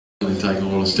taken a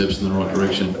lot of steps in the right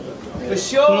direction. For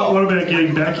sure. What about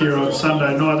getting back here on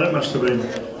Sunday night? That must have been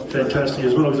fantastic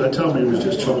as well, because they told me it was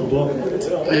just chock-a-block.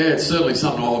 Yeah, it's certainly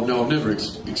something I've never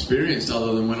experienced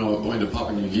other than when I went to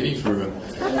Papua New Guinea for a...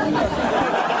 I've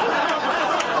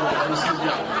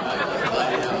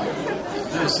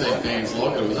never seen fans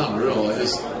like it. It was unreal.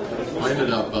 I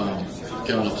ended up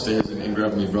going upstairs and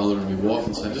grabbing my brother and my wife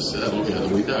and saying, just have a look out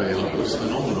the window here. Like, it was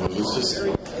phenomenal. It was just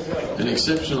an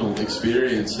exceptional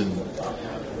experience. And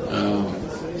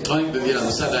I think that,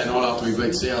 the Saturday night after we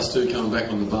beat South too, coming back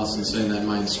on the bus and seeing that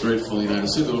main street full, to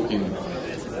see the look in,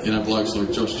 blokes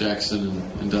like Josh Jackson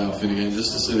and Dale Finnegan,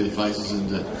 just to see their faces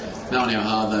and knowing how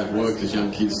hard they've worked as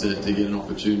young kids to get an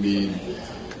opportunity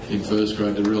in first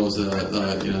grade, to realise that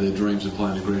their dreams of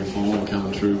playing the grand final and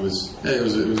coming true it was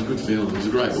a good feeling. It was a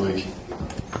great week.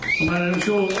 Well, mate, it was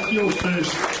your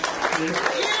first. It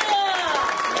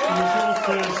was your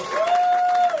first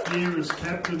year as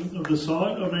captain of the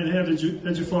side. I mean, how did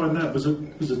you find that? Was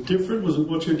it different? Was it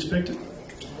what you expected?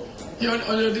 Yeah,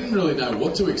 I didn't really know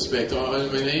what to expect. I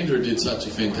mean, Andrew did such a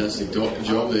fantastic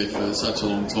job there for such a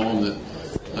long time that,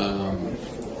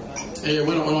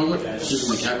 when I got given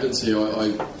the captaincy,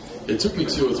 it took me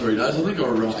 2 or 3 days. I think I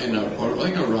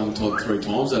rung Todd 3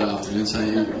 times that afternoon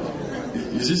saying,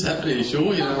 "Is this happening? Are you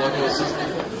sure?"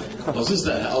 I was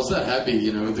that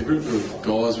happy, with the group of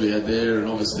guys we had there, and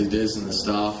obviously Des and the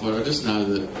staff. I just know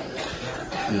that,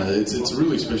 it's a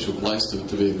really special place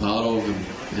to be a part of, and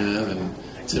having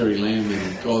Terry Lamb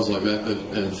and guys like that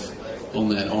have on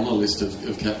that honour list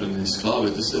of captaining this club.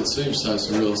 It seems so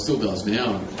surreal. It still does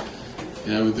now.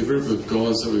 And, with the group of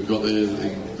guys that we've got there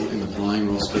in the playing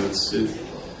roster, it's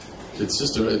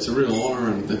a real honour,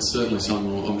 and it's certainly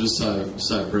something I'm just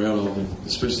so proud of, and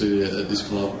especially at this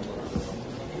club.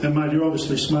 And mate, you're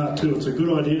obviously smart too. It's a good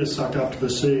idea to suck up to the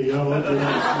CEO. I do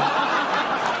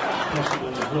possibly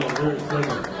as well. Very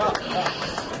clever.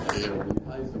 Yeah, he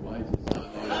pays the wages.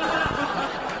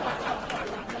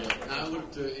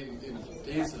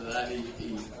 In answer to that, he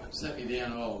sat me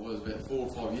down, it was about 4 or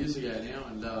 5 years ago now,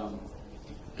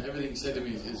 and everything he said to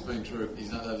me has been true. They've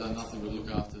done nothing but look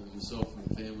after myself and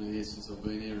my family here since I've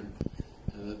been here,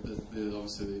 and they're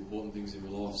obviously the important things in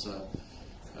my life. So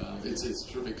it's a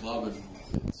terrific club, and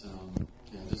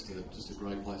it's just a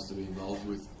great place to be involved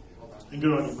with. And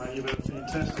good on you, mate. You've had a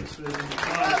fantastic season.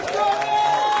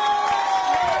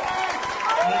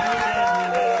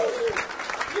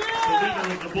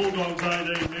 The Bulldogs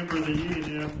 18 Member of the Year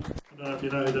now. I don't know if you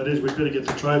know who that is. We better get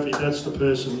the trophy. That's the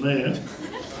person there.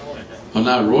 I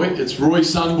know, Roy. It's Roy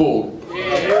Sunborg.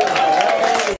 Yeah.